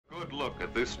look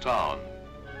at this town.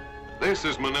 This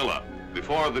is Manila,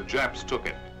 before the Japs took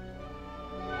it.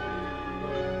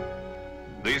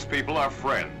 These people are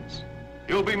friends.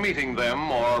 You'll be meeting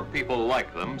them or people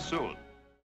like them soon.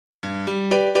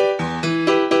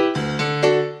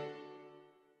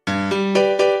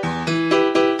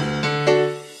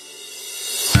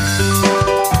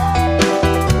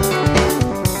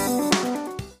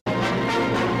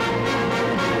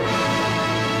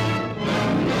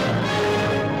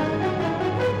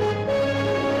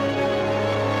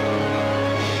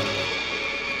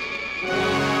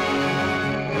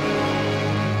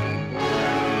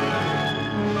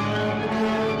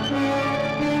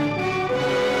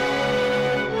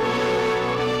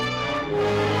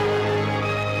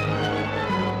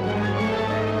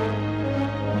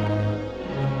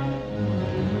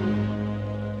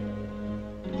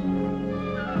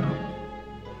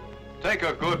 Take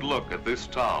a good look at this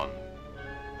town.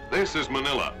 This is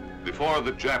Manila, before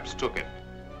the Japs took it.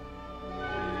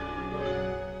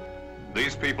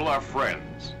 These people are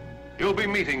friends. You'll be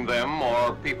meeting them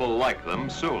or people like them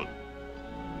soon.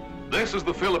 This is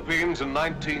the Philippines in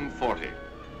 1940,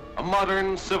 a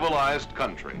modern, civilized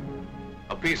country,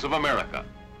 a piece of America,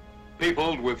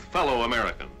 peopled with fellow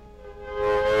Americans.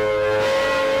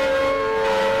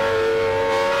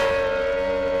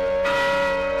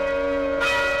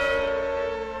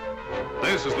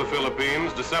 This is the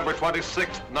Philippines, December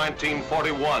 26,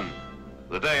 1941,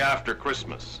 the day after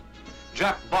Christmas.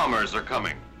 Jap bombers are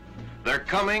coming. They're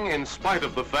coming in spite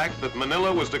of the fact that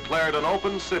Manila was declared an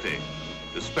open city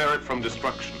to spare it from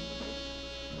destruction.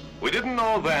 We didn't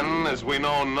know then, as we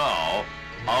know now,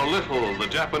 how little the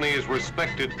Japanese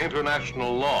respected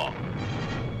international law.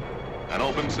 An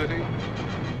open city?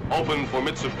 Open for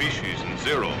Mitsubishis and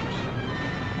Zeros.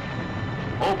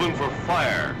 Open for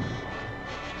fire,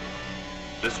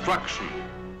 destruction,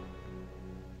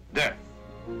 death.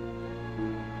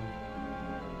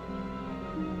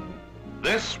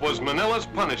 This was Manila's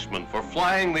punishment for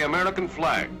flying the American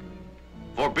flag,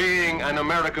 for being an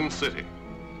American city.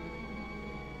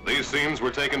 These scenes were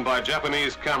taken by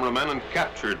Japanese cameramen and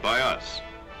captured by us.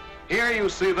 Here you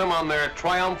see them on their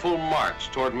triumphal march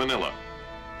toward Manila.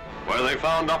 Where they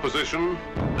found opposition,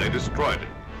 they destroyed it.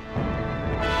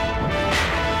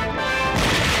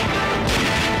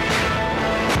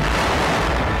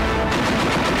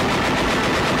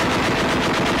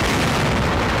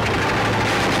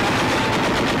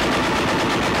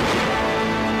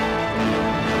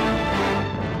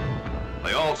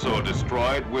 Also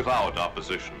destroyed without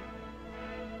opposition.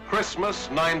 Christmas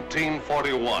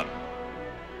 1941.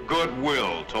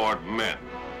 Goodwill toward men.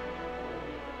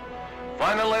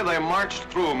 Finally, they marched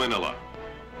through Manila.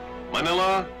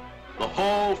 Manila, the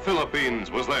whole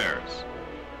Philippines was theirs.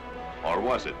 Or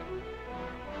was it?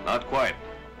 Not quite.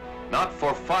 Not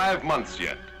for 5 months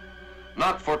yet.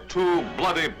 Not for 2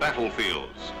 bloody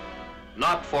battlefields.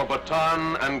 Not for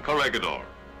Bataan and Corregidor.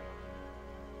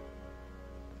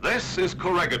 This is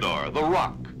Corregidor, the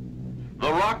rock.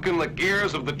 The rock in the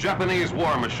gears of the Japanese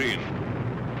war machine.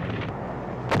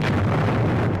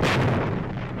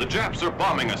 The Japs are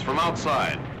bombing us from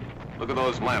outside. Look at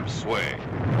those lamps sway.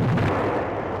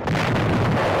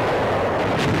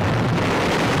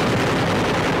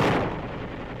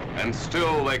 And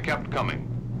still they kept coming.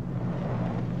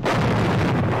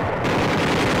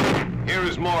 Here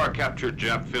is more captured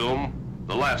Jap film,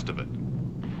 the last of it.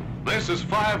 This is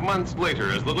 5 months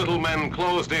later as the little men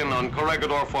closed in on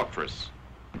Corregidor Fortress.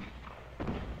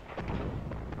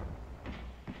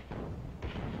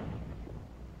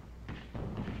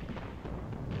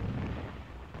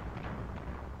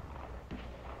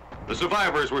 The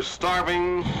survivors were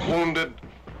starving, wounded,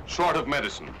 short of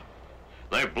medicine.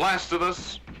 They blasted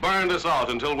us, burned us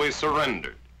out until we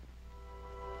surrendered.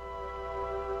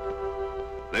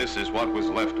 This is what was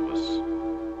left of us.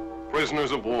 Prisoners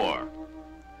of war.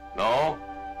 No,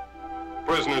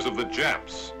 prisoners of the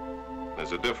Japs.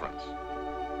 There's a difference.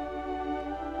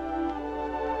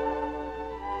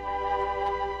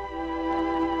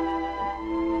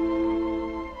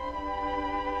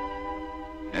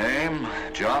 Name,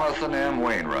 Jonathan M.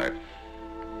 Wainwright.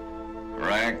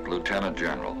 Rank, Lieutenant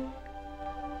General.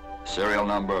 Serial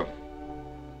number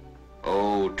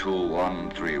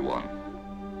 02131.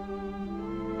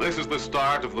 This is the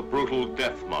start of the brutal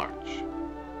death march.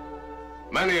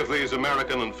 Many of these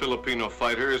American and Filipino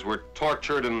fighters were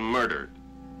tortured and murdered.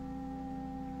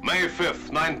 May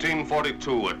 5th,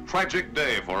 1942, a tragic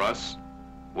day for us.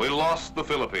 We lost the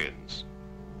Philippines.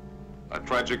 A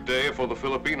tragic day for the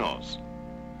Filipinos.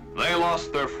 They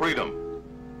lost their freedom.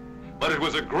 But it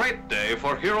was a great day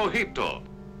for Hirohito,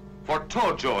 for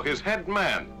Tojo, his head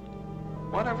man.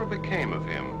 Whatever became of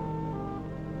him?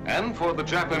 and for the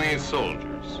Japanese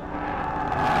soldiers.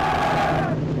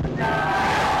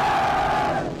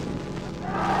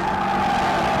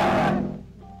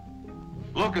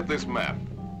 Look at this map.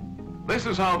 This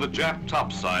is how the Jap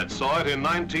topside saw it in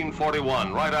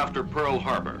 1941, right after Pearl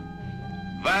Harbor.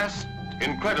 Vast,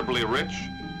 incredibly rich,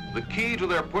 the key to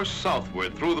their push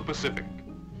southward through the Pacific.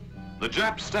 The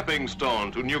Jap stepping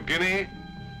stone to New Guinea,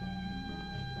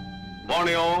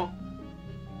 Borneo,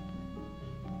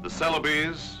 the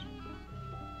Celebes,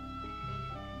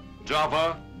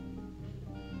 Java,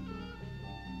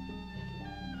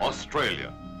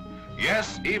 Australia.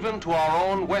 Yes, even to our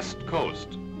own west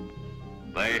coast.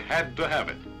 They had to have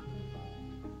it.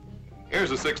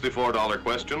 Here's a $64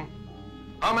 question.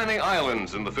 How many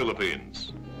islands in the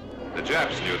Philippines? The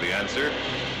Japs knew the answer.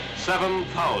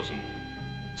 7,000.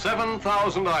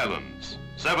 7,000 islands.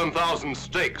 7,000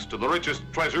 stakes to the richest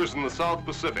treasures in the South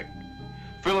Pacific.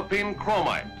 Philippine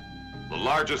chromite, the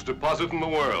largest deposit in the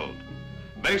world.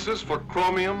 Basis for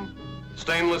chromium,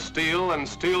 stainless steel, and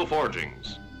steel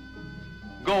forgings.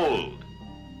 Gold,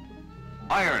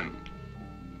 iron,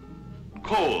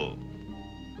 coal,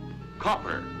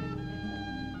 copper,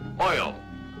 oil.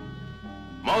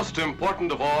 Most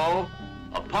important of all,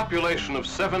 a population of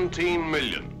 17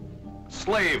 million.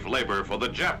 Slave labor for the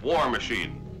Jap war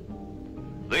machine.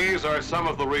 These are some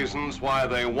of the reasons why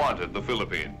they wanted the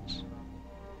Philippines.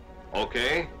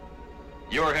 Okay,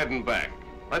 you're heading back.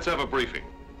 Let's have a briefing.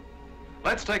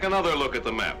 Let's take another look at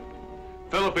the map.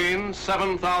 Philippines,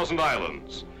 7,000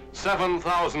 islands,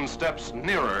 7,000 steps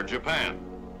nearer Japan.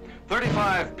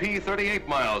 35 P-38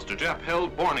 miles to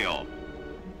Jap-held Borneo.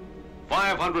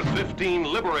 515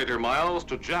 Liberator miles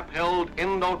to Jap-held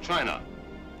Indochina.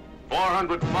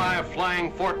 405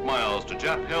 Flying Fort miles to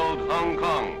Jap-held Hong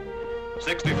Kong.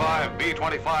 65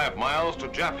 B-25 miles to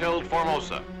Jap-held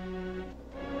Formosa.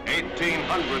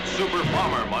 1,800 Super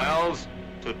Bomber miles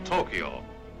to Tokyo.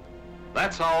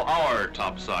 That's how our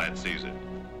topside sees it.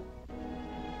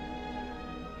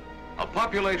 A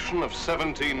population of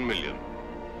 17 million.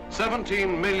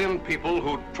 17 million people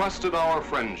who trusted our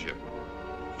friendship,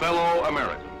 fellow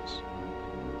Americans.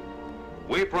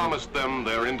 We promised them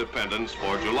their independence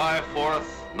for July 4th,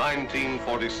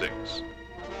 1946.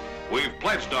 We've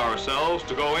pledged ourselves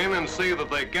to go in and see that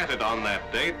they get it on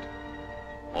that date,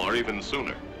 or even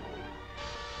sooner.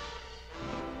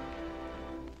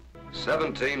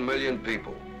 17 million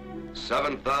people,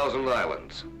 7,000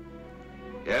 islands.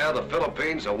 Yeah, the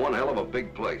Philippines are one hell of a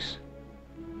big place.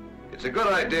 It's a good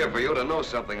idea for you to know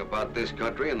something about this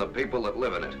country and the people that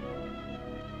live in it.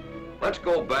 Let's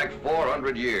go back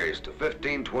 400 years to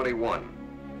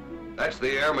 1521. That's the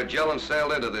year Magellan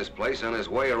sailed into this place on his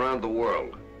way around the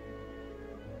world.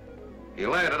 He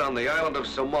landed on the island of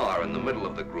Samar in the middle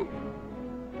of the group.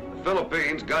 The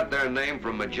Philippines got their name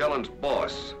from Magellan's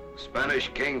boss, Spanish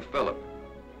King Philip,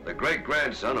 the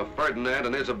great-grandson of Ferdinand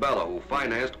and Isabella, who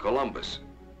financed Columbus.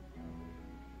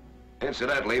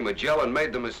 Incidentally, Magellan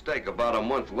made the mistake about a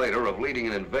month later of leading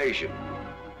an invasion.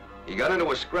 He got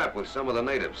into a scrap with some of the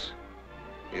natives.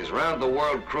 His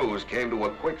round-the-world cruise came to a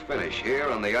quick finish here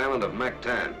on the island of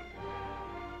Mactan.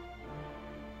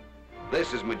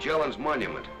 This is Magellan's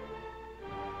monument.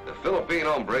 The Philippine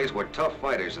hombres were tough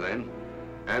fighters then,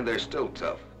 and they're still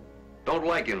tough. Don't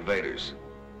like invaders.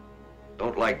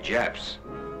 Don't like Japs.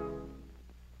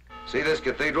 See this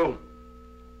cathedral?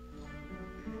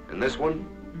 And this one?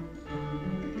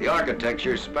 The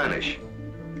architecture's Spanish.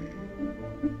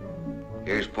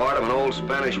 Here's part of an old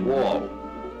Spanish wall.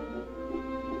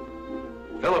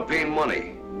 Philippine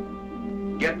money.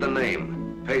 Get the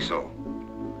name, peso.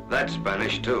 That's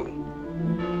Spanish too.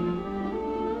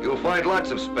 You'll find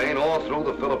lots of Spain all through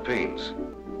the Philippines.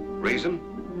 Reason?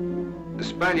 The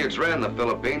Spaniards ran the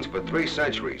Philippines for 3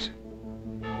 centuries.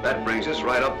 That brings us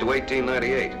right up to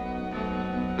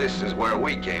 1898. This is where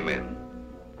we came in.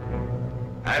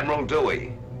 Admiral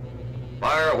Dewey.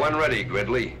 Fire when ready,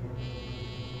 Gridley.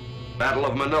 Battle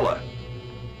of Manila.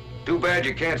 Too bad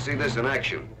you can't see this in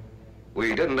action.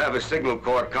 We didn't have a Signal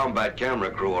Corps combat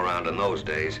camera crew around in those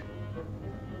days.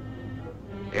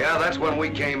 Yeah, that's when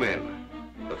we came in,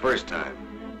 the first time.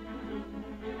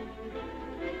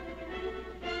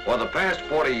 For the past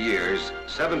 40 years,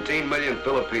 17 million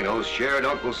Filipinos shared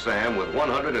Uncle Sam with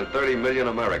 130 million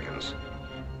Americans.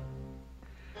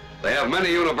 They have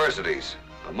many universities,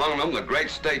 among them the great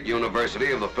State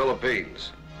University of the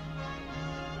Philippines.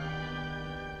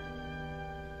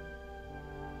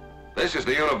 This is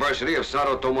the University of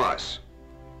Santo Tomas.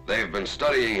 They've been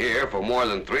studying here for more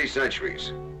than 3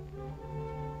 centuries.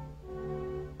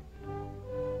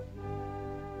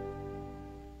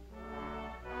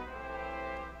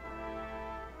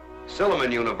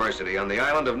 Silliman University on the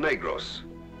island of Negros.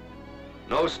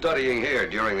 No studying here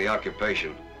during the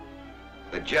occupation.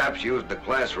 The Japs used the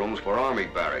classrooms for army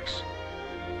barracks.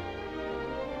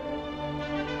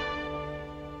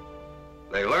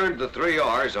 They learned the 3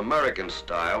 R's American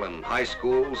style in high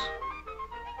schools,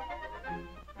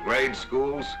 grade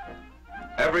schools,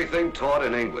 everything taught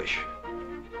in English.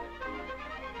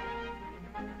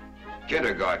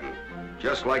 Kindergarten,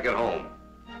 just like at home.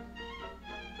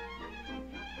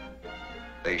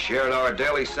 They shared our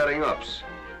daily setting-ups.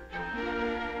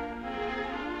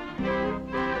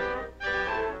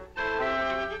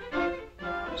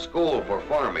 School for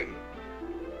farming.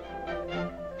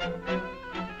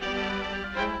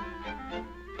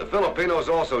 The Filipinos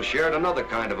also shared another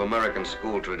kind of American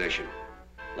school tradition,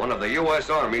 one of the U.S.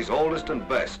 Army's oldest and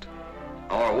best,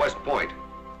 our West Point.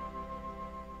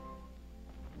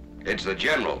 It's the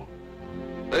general.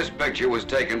 This picture was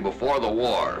taken before the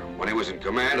war, when he was in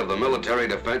command of the military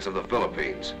defense of the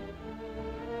Philippines.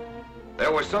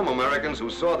 There were some Americans who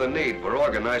saw the need for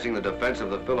organizing the defense of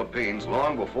the Philippines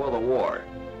long before the war.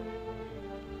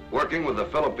 Working with the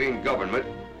Philippine government,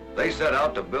 they set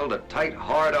out to build a tight,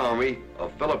 hard army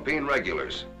of Philippine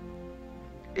regulars.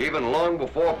 Even long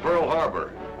before Pearl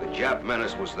Harbor, the Jap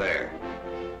menace was there,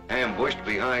 ambushed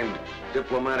behind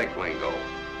diplomatic lingo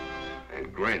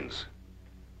and grins.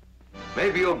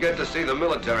 Maybe you'll get to see the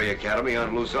military academy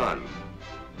on Luzon.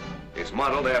 It's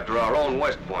modeled after our own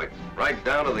West Point, right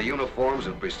down to the uniforms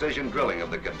and precision drilling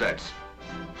of the cadets.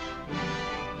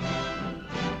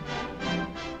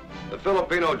 The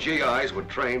Filipino GIs were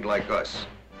trained like us.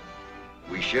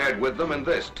 We shared with them in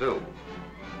this, too.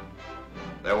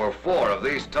 There were 4 of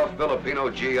these tough Filipino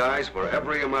GIs for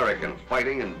every American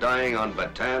fighting and dying on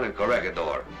Bataan and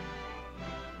Corregidor.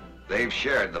 They've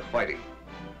shared the fighting.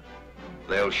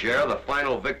 They'll share the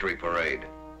final victory parade.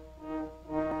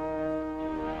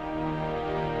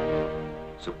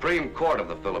 Supreme Court of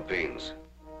the Philippines.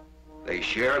 They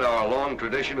shared our long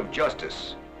tradition of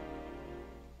justice.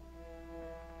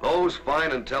 Those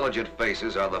fine, intelligent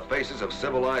faces are the faces of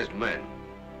civilized men,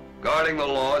 guarding the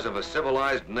laws of a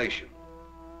civilized nation,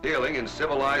 dealing in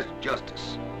civilized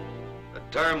justice,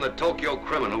 a term the Tokyo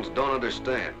criminals don't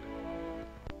understand.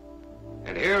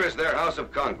 And here is their House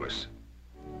of Congress.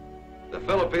 The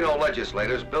Filipino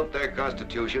legislators built their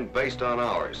constitution based on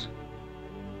ours.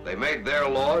 They made their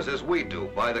laws as we do,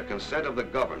 by the consent of the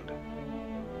governed.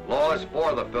 Laws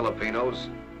for the Filipinos,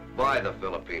 by the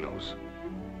Filipinos.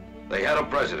 They had a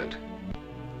president.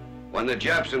 When the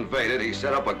Japs invaded, he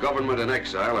set up a government in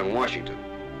exile in Washington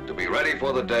to be ready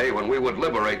for the day when we would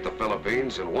liberate the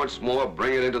Philippines and once more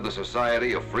bring it into the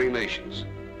society of free nations.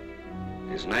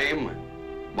 His name,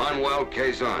 Manuel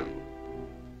Quezon.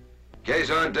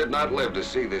 Quezon did not live to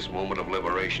see this moment of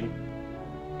liberation.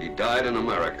 He died in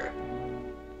America.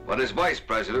 But his vice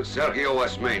president, Sergio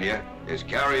Osmeña, is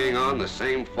carrying on the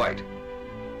same fight.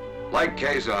 Like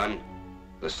Quezon,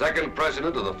 the second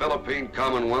president of the Philippine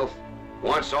Commonwealth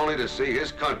wants only to see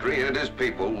his country and his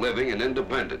people living in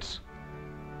independence.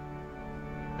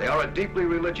 They are a deeply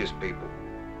religious people.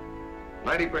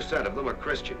 90% of them are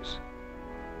Christians.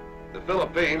 The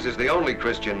Philippines is the only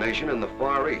Christian nation in the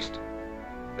Far East.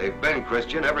 They've been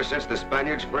Christian ever since the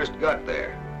Spaniards first got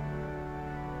there.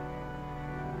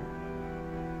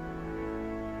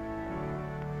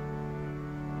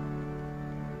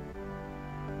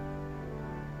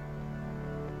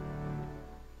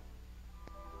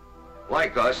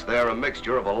 Like us, they're a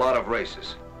mixture of a lot of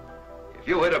races. If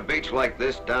you hit a beach like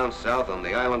this down south on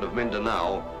the island of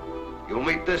Mindanao, you'll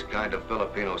meet this kind of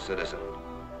Filipino citizen,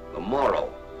 the Moro.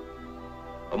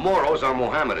 The Moros are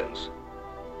Mohammedans.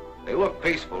 They look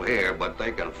peaceful here, but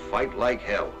they can fight like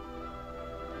hell.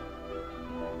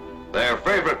 Their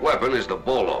favorite weapon is the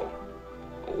bolo,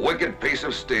 a wicked piece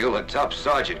of steel a top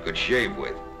sergeant could shave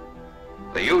with.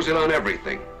 They use it on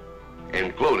everything,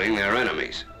 including their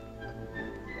enemies.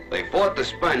 They fought the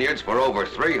Spaniards for over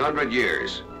 300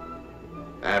 years.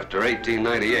 After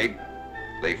 1898,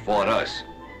 they fought us.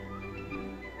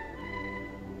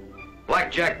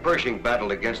 Blackjack Pershing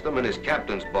battled against them in his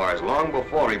captain's bars long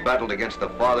before he battled against the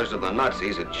fathers of the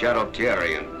Nazis at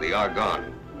Chateau-Thierry and the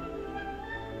Argonne.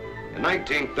 In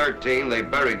 1913, they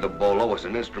buried the bolo as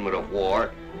an instrument of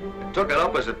war and took it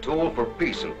up as a tool for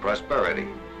peace and prosperity.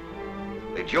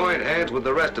 They joined hands with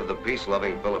the rest of the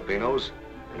peace-loving Filipinos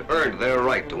and earned their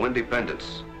right to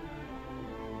independence.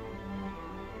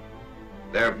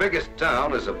 Their biggest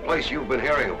town is a place you've been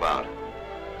hearing about,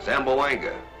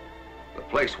 Zamboanga, the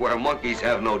place where monkeys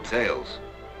have no tails.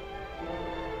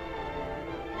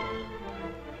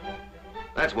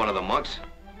 That's one of the monks.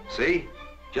 See?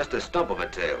 Just a stump of a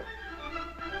tail.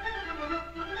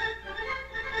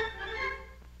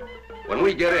 When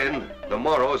we get in, the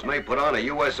Moros may put on a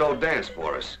USO dance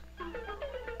for us.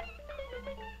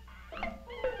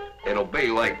 It'll be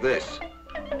like this.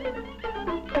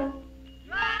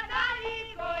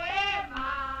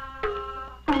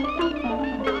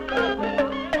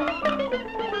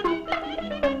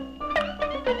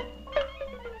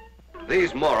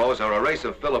 These Moros are a race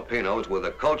of Filipinos with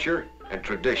a culture and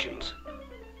traditions,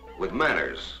 with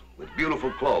manners, with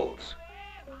beautiful clothes,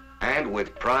 and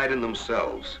with pride in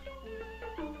themselves.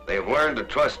 They have learned to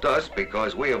trust us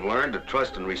because we have learned to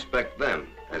trust and respect them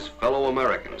as fellow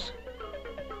Americans.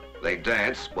 They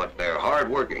dance, but they're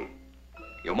hard-working.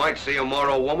 You might see a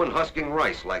Moro woman husking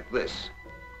rice like this.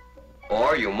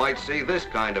 Or you might see this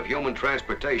kind of human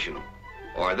transportation,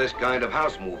 or this kind of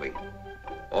house moving.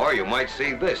 Or you might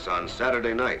see this on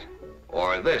Saturday night,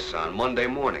 or this on Monday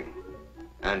morning,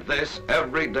 and this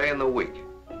every day in the week.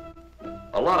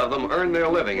 A lot of them earn their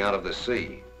living out of the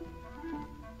sea.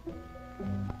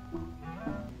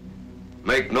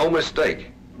 Make no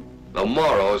mistake, the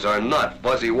Moros are not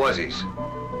fuzzy wuzzies.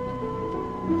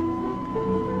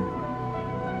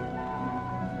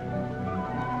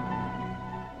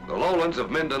 The lowlands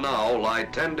of Mindanao lie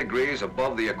 10 degrees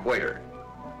above the equator.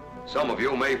 Some of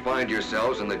you may find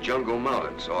yourselves in the Jungle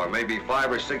Mountains, or maybe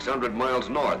 500 or 600 miles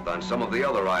north on some of the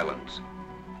other islands.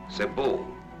 Cebu,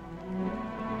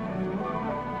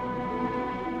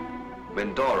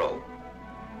 Mindoro,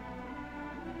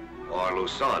 or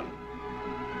Luzon.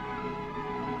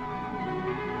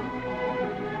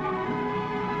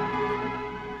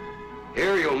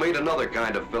 Here you'll meet another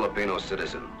kind of Filipino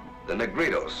citizen, the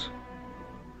Negritos.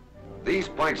 These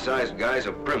pint-sized guys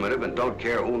are primitive and don't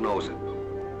care who knows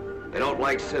it. They don't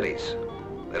like cities.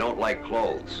 They don't like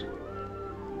clothes.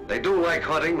 They do like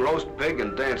hunting, roast pig,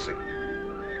 and dancing.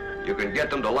 You can get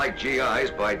them to like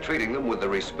GIs by treating them with the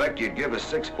respect you'd give a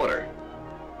 6-footer.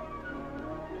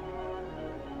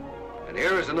 And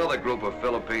here is another group of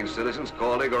Philippine citizens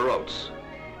called Igorots.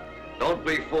 Don't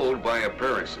be fooled by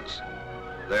appearances.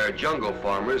 They're jungle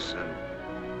farmers, and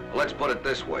let's put it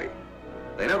this way.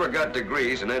 They never got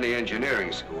degrees in any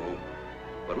engineering school,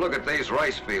 but look at these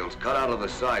rice fields cut out of the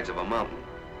sides of a mountain.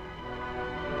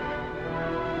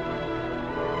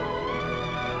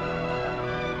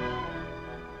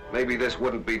 Maybe this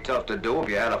wouldn't be tough to do if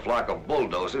you had a flock of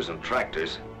bulldozers and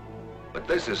tractors, but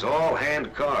this is all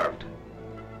hand-carved.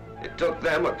 It took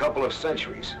them a couple of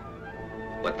centuries,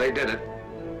 but they did it,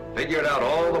 figured out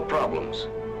all the problems,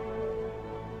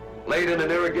 laid in an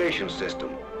irrigation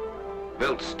system,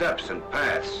 built steps and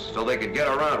paths so they could get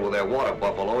around with their water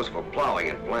buffaloes for plowing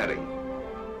and planting.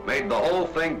 Made the whole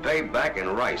thing pay back in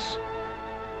rice.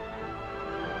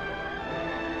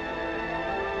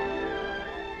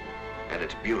 And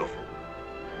it's beautiful.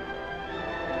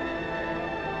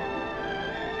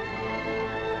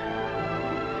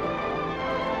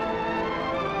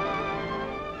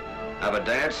 Have a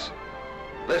dance?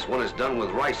 This one is done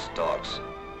with rice stalks.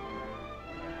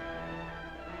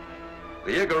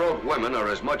 The Igorot women are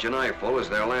as much an eyeful as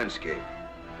their landscape.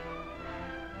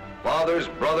 Fathers,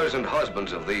 brothers, and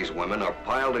husbands of these women are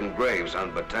piled in graves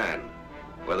on Bataan,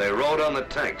 where they rode on the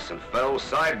tanks and fell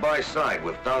side by side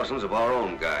with thousands of our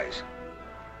own guys.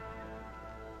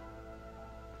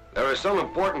 There are some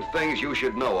important things you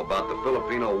should know about the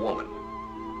Filipino woman.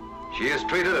 She is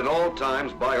treated at all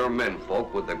times by her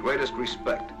menfolk with the greatest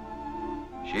respect.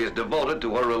 She is devoted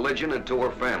to her religion and to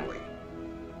her family.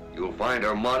 You'll find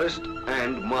her modest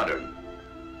and modern.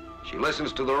 She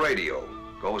listens to the radio,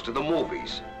 goes to the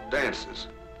movies, dances.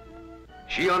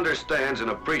 She understands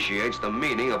and appreciates the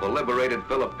meaning of a liberated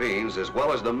Philippines as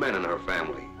well as the men in her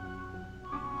family.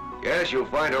 Yes, you'll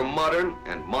find her modern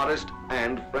and modest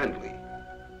and friendly.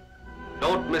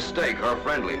 Don't mistake her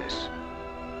friendliness.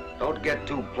 Don't get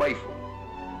too playful.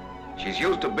 She's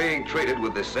used to being treated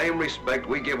with the same respect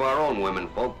we give our own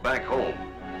womenfolk back home.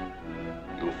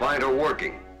 You'll find her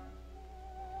working,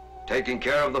 taking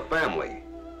care of the family,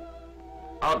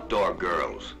 outdoor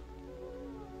girls,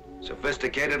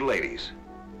 sophisticated ladies,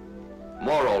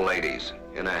 Moro ladies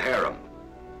in a harem.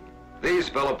 These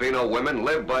Filipino women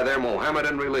live by their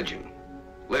Mohammedan religion,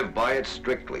 live by it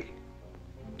strictly.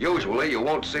 Usually you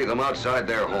won't see them outside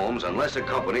their homes unless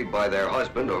accompanied by their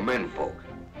husband or menfolk.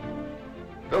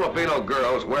 Filipino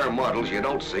girls wear models you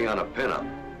don't see on a pinup.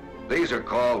 These are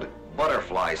called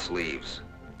butterfly sleeves.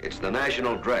 It's the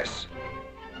national dress.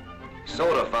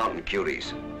 Soda fountain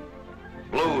cuties,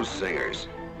 blues singers,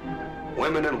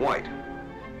 women in white,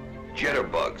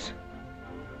 jitterbugs.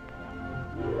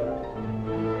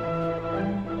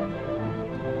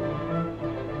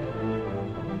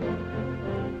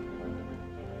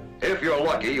 If you're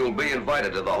lucky, you'll be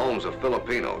invited to the homes of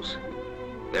Filipinos.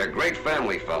 They're great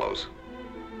family fellows,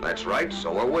 That's right,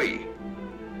 so are we.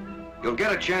 You'll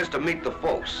get a chance to meet the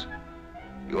folks.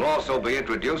 You'll also be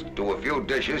introduced to a few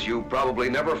dishes you probably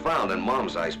never found in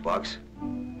Mom's icebox.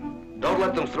 Don't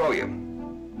let them throw you.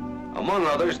 Among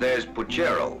others, there's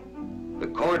puchero, the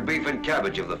corned beef and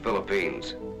cabbage of the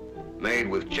Philippines, made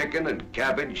with chicken and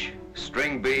cabbage,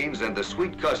 string beans, and the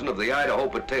sweet cousin of the Idaho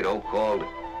potato called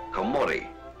kamote.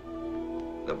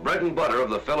 The bread and butter of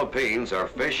the Philippines are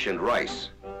fish and rice.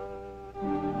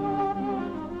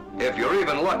 If you're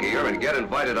even luckier and get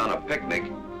invited on a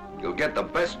picnic, you'll get the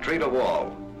best treat of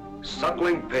all,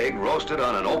 suckling pig roasted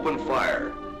on an open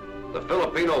fire, the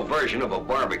Filipino version of a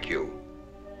barbecue.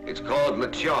 It's called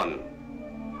lechon.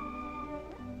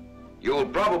 You'll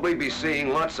probably be seeing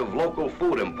lots of local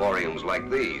food emporiums like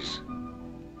these.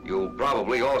 You'll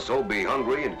probably also be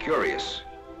hungry and curious.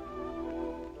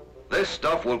 This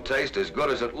stuff will taste as good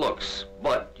as it looks,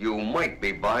 but you might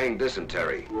be buying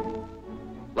dysentery.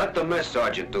 Let the mess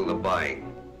sergeant do the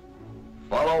buying.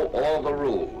 Follow all the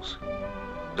rules.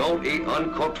 Don't eat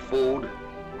uncooked food,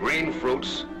 green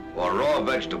fruits, or raw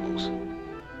vegetables.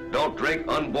 Don't drink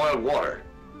unboiled water.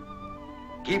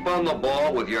 Keep on the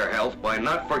ball with your health by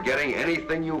not forgetting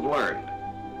anything you've learned,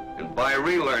 and by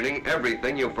relearning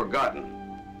everything you've forgotten.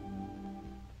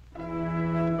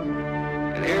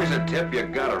 And here's a tip you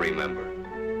gotta remember.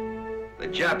 The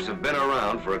Japs have been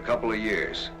around for a couple of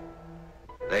years.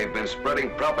 They've been spreading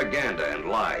propaganda and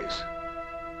lies,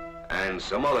 and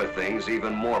some other things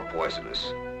even more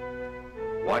poisonous.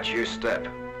 Watch your step.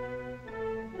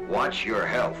 Watch your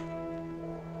health.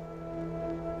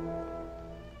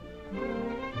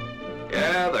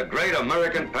 Yeah, the great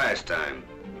American pastime.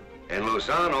 In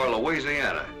Luzon or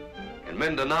Louisiana, in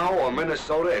Mindanao or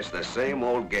Minnesota, it's the same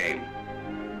old game.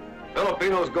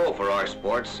 Filipinos go for our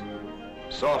sports.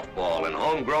 Softball in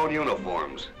homegrown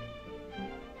uniforms.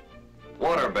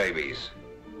 Water babies.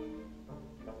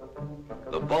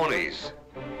 The ponies.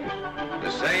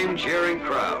 The same cheering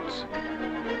crowds.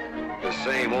 The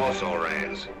same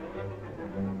also-rans.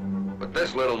 But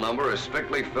this little number is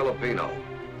strictly Filipino.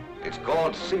 It's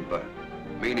called sipa,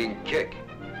 meaning kick.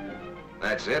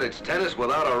 That's it, it's tennis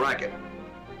without a racket.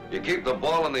 You keep the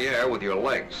ball in the air with your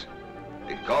legs.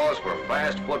 It calls for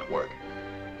fast footwork.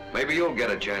 Maybe you'll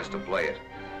get a chance to play it.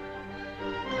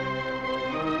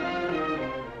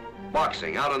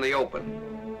 Boxing out in the open.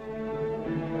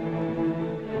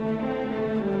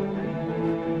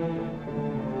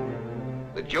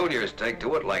 The juniors take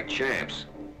to it like champs.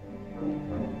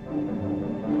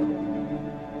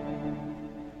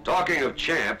 Talking of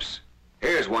champs,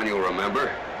 here's one you'll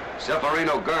remember.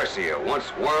 Seferino Garcia,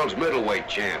 once world's middleweight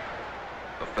champ.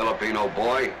 A Filipino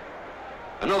boy.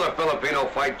 Another Filipino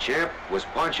fight champ was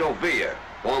Pancho Villa,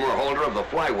 former holder of the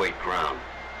flyweight crown.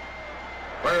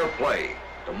 Fair play,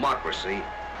 democracy,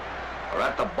 are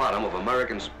at the bottom of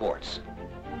American sports.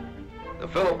 The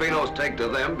Filipinos take to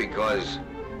them because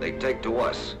they take to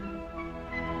us.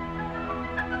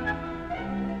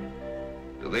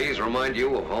 Do these remind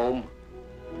you of home?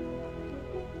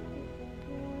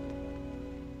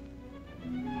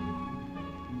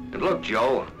 And look,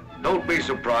 Joe, don't be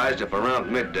surprised if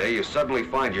around midday you suddenly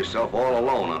find yourself all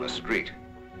alone on a street.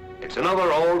 It's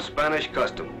another old Spanish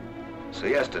custom,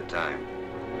 siesta time.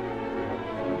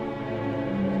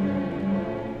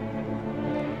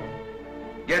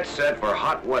 Get set for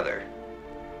hot weather.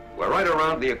 We're right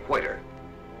around the equator.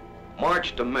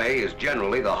 March to May is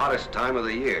generally the hottest time of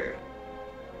the year.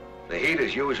 The heat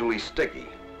is usually sticky,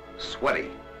 sweaty.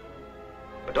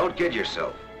 But don't kid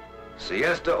yourself.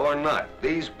 Siesta or not,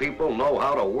 these people know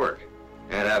how to work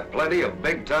and have plenty of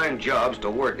big-time jobs to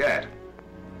work at.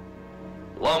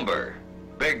 Lumber,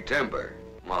 big timber,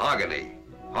 mahogany,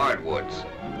 hardwoods.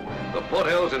 The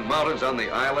foothills and mountains on the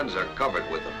islands are covered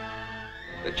with them.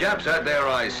 The Japs had their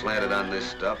eyes slanted on this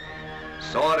stuff,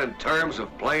 saw it in terms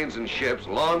of planes and ships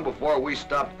long before we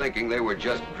stopped thinking they were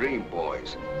just dream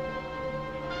boys.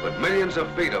 But millions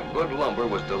of feet of good lumber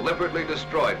was deliberately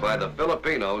destroyed by the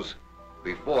Filipinos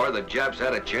before the Japs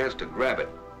had a chance to grab it.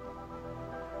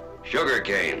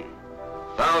 Sugarcane,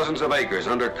 thousands of acres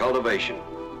under cultivation.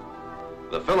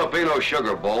 The Filipino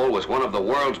sugar bowl was one of the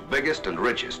world's biggest and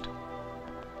richest.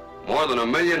 More than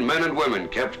 1 million men and women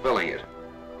kept filling it.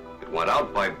 It went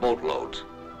out by boatloads.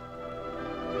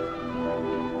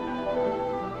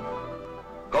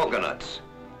 Coconuts.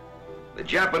 The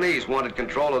Japanese wanted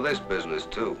control of this business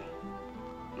too.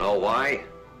 Know why?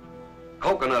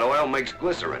 Coconut oil makes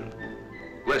glycerin.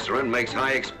 Glycerin makes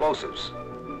high explosives.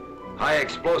 High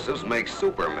explosives make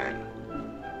supermen.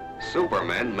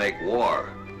 Supermen make war.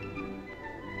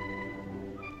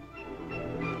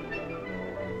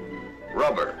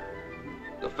 Rubber.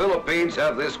 The Philippines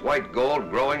have this white gold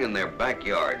growing in their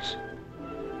backyards.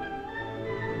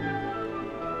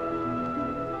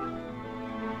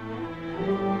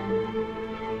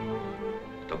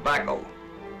 Tobacco,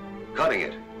 cutting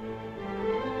it,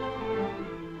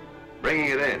 bringing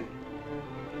it in.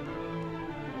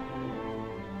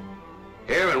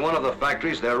 Here in one of the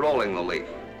factories, they're rolling the leaf.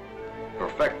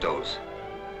 Perfectos,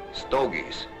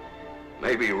 stogies,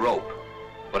 maybe rope,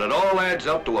 but it all adds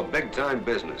up to a big-time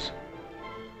business.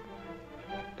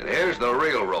 And here's the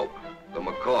real rope, the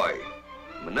McCoy,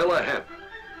 Manila hemp,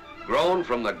 grown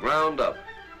from the ground up.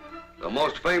 The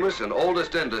most famous and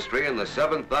oldest industry in the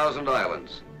 7,000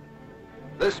 islands.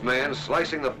 This man's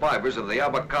slicing the fibers of the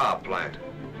abaca plant.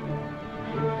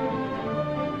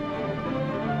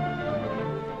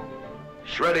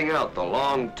 Shredding out the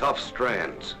long, tough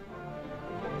strands.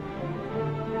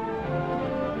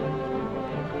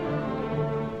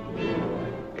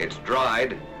 It's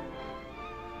dried,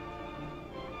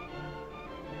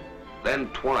 then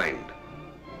twined.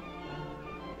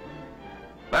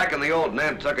 Back in the old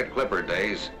Nantucket Clipper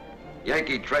days,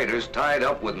 Yankee traders tied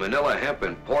up with Manila hemp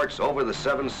in ports over the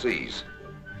 7 seas.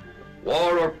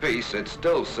 War or peace, it's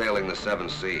still sailing the 7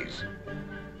 seas.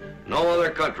 No other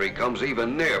country comes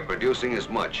even near producing as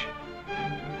much.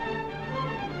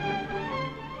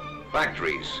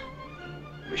 Factories,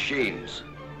 machines,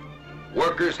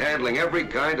 workers handling every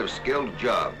kind of skilled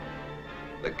job.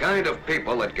 The kind of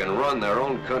people that can run their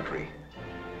own country.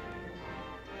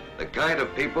 The kind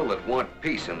of people that want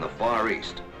peace in the Far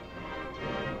East.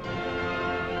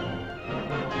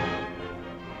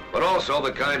 But also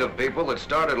the kind of people that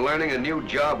started learning a new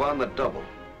job on the double.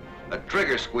 A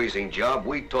trigger-squeezing job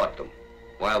we taught them,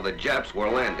 while the Japs were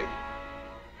landing.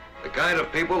 The kind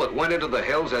of people that went into the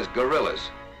hills as guerrillas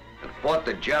and fought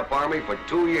the Jap army for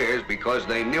 2 years because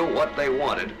they knew what they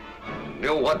wanted,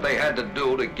 knew what they had to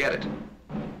do to get it.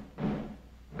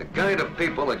 The kind of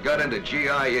people that got into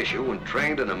GI issue and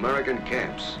trained in American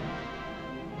camps.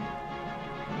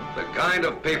 The kind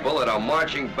of people that are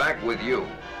marching back with you.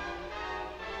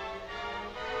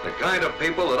 The kind of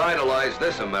people that idolize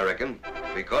this American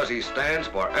because he stands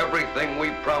for everything we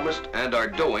promised and are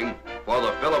doing for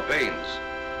the Philippines.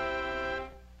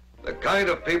 The kind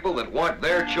of people that want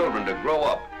their children to grow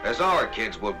up, as our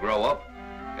kids will grow up,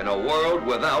 in a world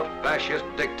without fascist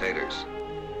dictators.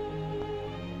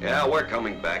 Yeah, we're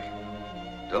coming back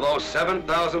to those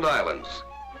 7,000 islands,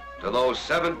 to those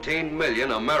 17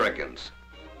 million Americans.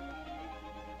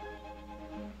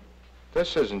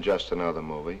 This isn't just another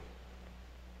movie.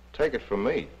 Take it from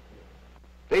me.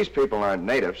 These people aren't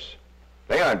natives.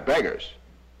 They aren't beggars.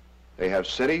 They have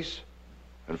cities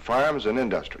and farms and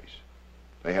industries.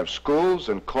 They have schools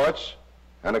and courts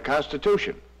and a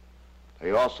constitution.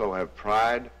 They also have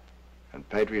pride and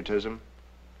patriotism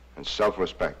and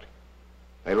self-respect.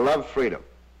 They love freedom.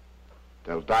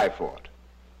 They'll die for it.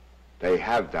 They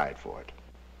have died for it.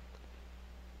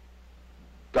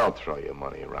 Don't throw your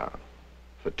money around.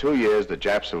 For 2 years, the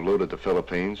Japs have looted the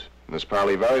Philippines, and there's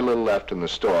probably very little left in the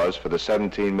stores for the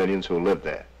 17 millions who live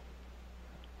there.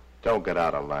 Don't get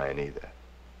out of line either.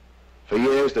 For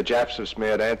years, the Japs have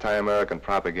smeared anti-American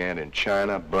propaganda in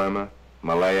China, Burma,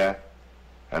 Malaya,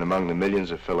 and among the millions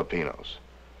of Filipinos.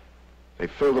 They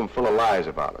filled them full of lies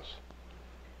about us.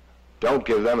 Don't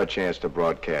give them a chance to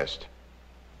broadcast.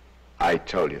 I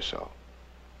told you so.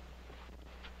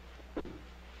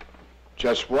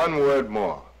 Just one word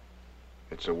more.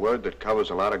 It's a word that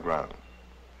covers a lot of ground.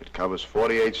 It covers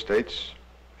 48 states.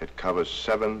 It covers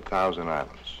 7,000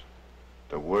 islands.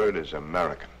 The word is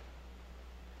American.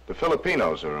 The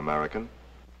Filipinos are American.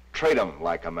 Treat them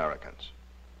like Americans.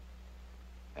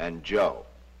 And Joe,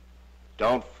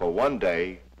 don't for 1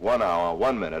 day, 1 hour,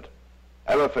 1 minute,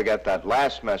 ever forget that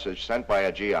last message sent by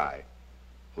a GI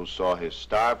who saw his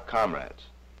starved comrades,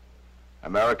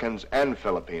 Americans and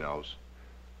Filipinos,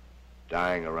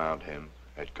 dying around him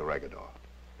at Corregidor.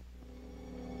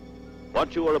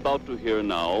 What you are about to hear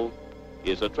now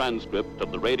is a transcript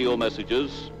of the radio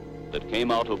messages that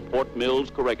came out of Fort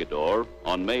Mills, Corregidor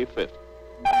on May 5th.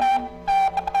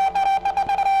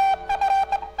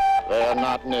 They are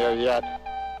not near yet.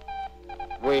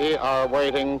 We are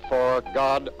waiting for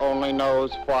God only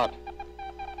knows what.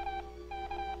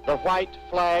 The white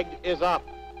flag is up.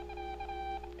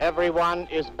 Everyone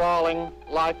is bawling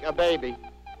like a baby.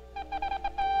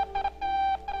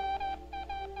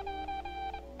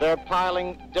 They're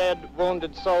piling dead,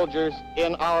 wounded soldiers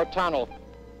in our tunnel.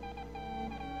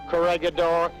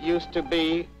 Corregidor used to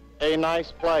be a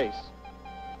nice place.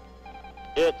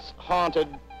 It's haunted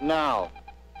now.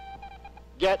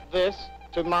 Get this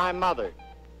to my mother.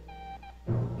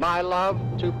 My love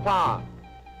to Pa,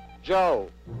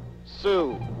 Joe,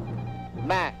 Sue,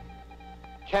 Mac,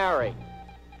 Carrie,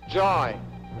 Joy,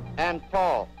 and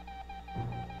Paul.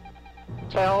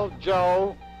 Tell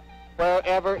Joe,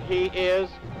 wherever he is,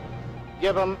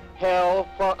 give him hell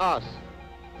for us.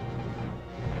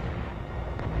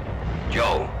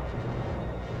 Joe,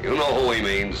 you know who he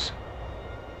means.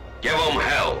 Give him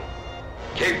hell.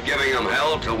 Keep giving him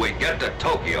hell till we get to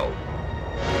Tokyo.